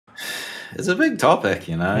It's a big topic,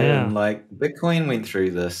 Yeah. and like Bitcoin went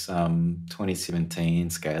through this 2017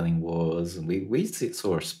 scaling wars, and we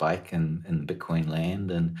saw a spike in Bitcoin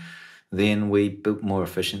land, and then we built more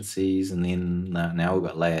efficiencies, and then now we've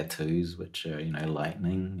got layer twos, which are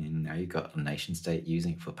Lightning, and now you've got a nation state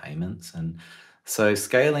using it for payments, and so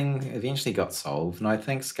scaling eventually got solved, and I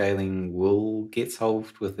think scaling will get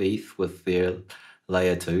solved with ETH with their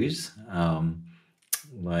layer twos. And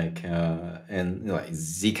like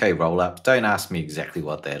ZK rollup. Don't ask me exactly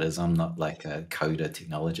what that is. I'm not like a coder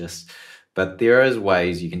technologist, but there is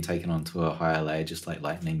ways you can take it onto a higher layer, just like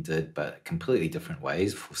Lightning did, but completely different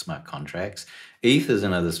ways for smart contracts. ETH is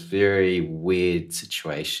in this very weird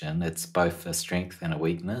situation. It's both a strength and a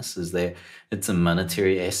weakness. Is that it's a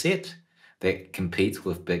monetary asset that competes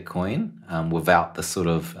with Bitcoin without the sort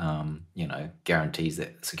of guarantees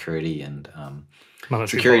that security and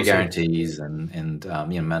Monetary security policy. guarantees and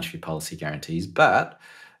monetary policy guarantees, but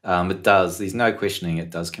it does. There's no questioning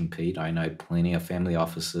it does compete. I know plenty of family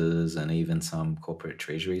offices and even some corporate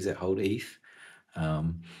treasuries that hold ETH.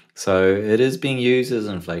 Um, so it is being used as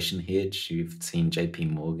an inflation hedge. You've seen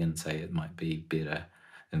JP Morgan say it might be better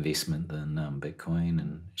investment than Bitcoin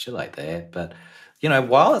and shit like that. But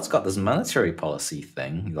while it's got this monetary policy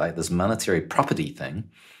thing, like this monetary property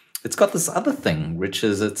thing, it's got this other thing, which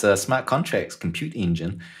is it's a smart contracts compute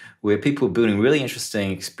engine where people are building really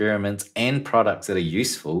interesting experiments and products that are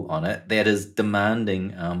useful on it that is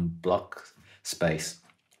demanding block space.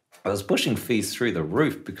 I was pushing fees through the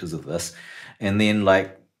roof because of this. And then,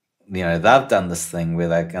 they've done this thing where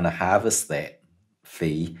they're going to harvest that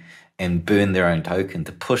fee and burn their own token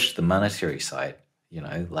to push the monetary side,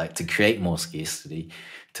 like to create more scarcity,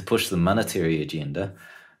 to push the monetary agenda.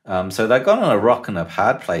 So they've gone on a rock and a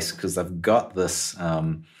hard place because they've got this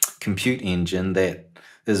compute engine that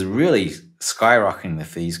is really skyrocketing the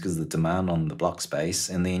fees because of the demand on the block space.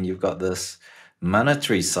 And then you've got this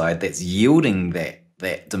monetary side that's yielding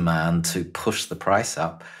that demand to push the price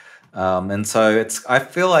up. And so I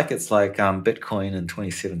feel like it's like Bitcoin in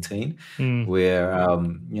 2017, Mm.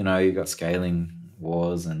 where you got scaling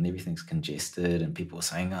wars and everything's congested, and people are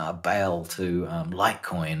saying, bail to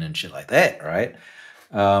Litecoin and shit like that, right?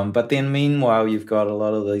 But then meanwhile, you've got a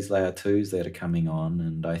lot of these layer twos that are coming on,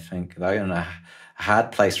 and I think they're in a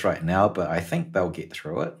hard place right now, but I think they'll get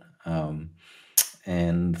through it.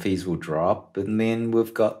 And fees will drop, and then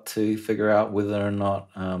we've got to figure out whether or not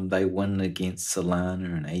they win against Solana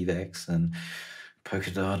and AVAX and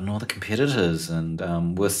Polkadot and all the competitors. And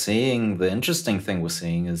the interesting thing we're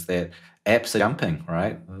seeing is that apps are jumping,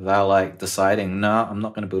 right? They're like deciding, no, I'm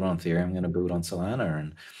not going to build on Ethereum, I'm going to build on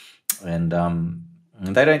Solana.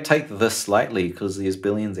 And they don't take this lightly because there's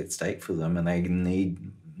billions at stake for them, and they need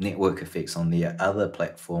network effects on the other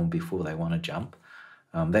platform before they want to jump.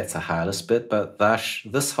 That's the hardest bit, but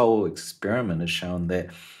this whole experiment has shown that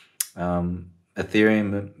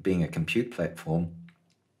Ethereum, being a compute platform,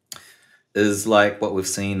 is like what we've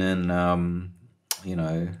seen in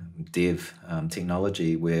dev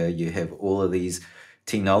technology, where you have all of these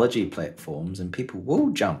technology platforms, and people will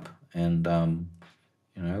jump. And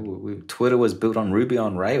Twitter was built on Ruby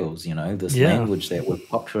on Rails, this Yeah. language that was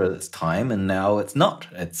popular at its time, and now it's not.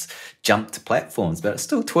 It's jumped to platforms, but it's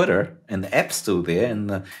still Twitter, and the app's still there, and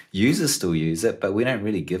the users still use it, but we don't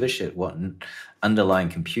really give a shit what underlying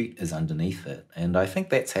compute is underneath it. And I think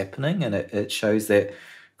that's happening, and it shows that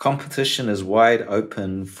competition is wide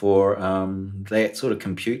open for that sort of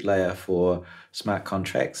compute layer for smart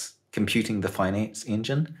contracts. Computing the finance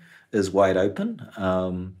engine is wide open.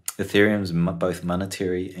 Ethereum's both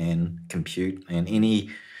monetary and compute, and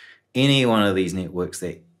any one of these networks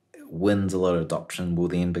that wins a lot of adoption will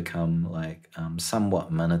then become like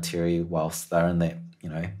somewhat monetary whilst they're in that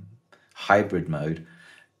hybrid mode,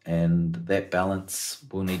 and that balance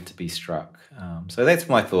will need to be struck. So that's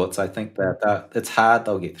my thoughts. I think that it's hard.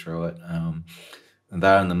 They'll get through it. And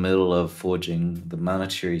they're in the middle of forging the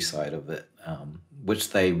monetary side of it,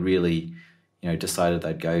 which they really, decided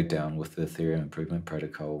they'd go down with the Ethereum Improvement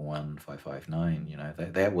Protocol 1559.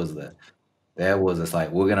 It's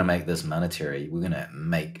like, we're going to make this monetary. We're going to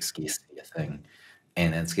make scarcity a thing,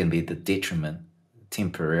 and it's going to be the detriment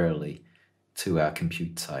temporarily to our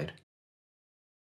compute side.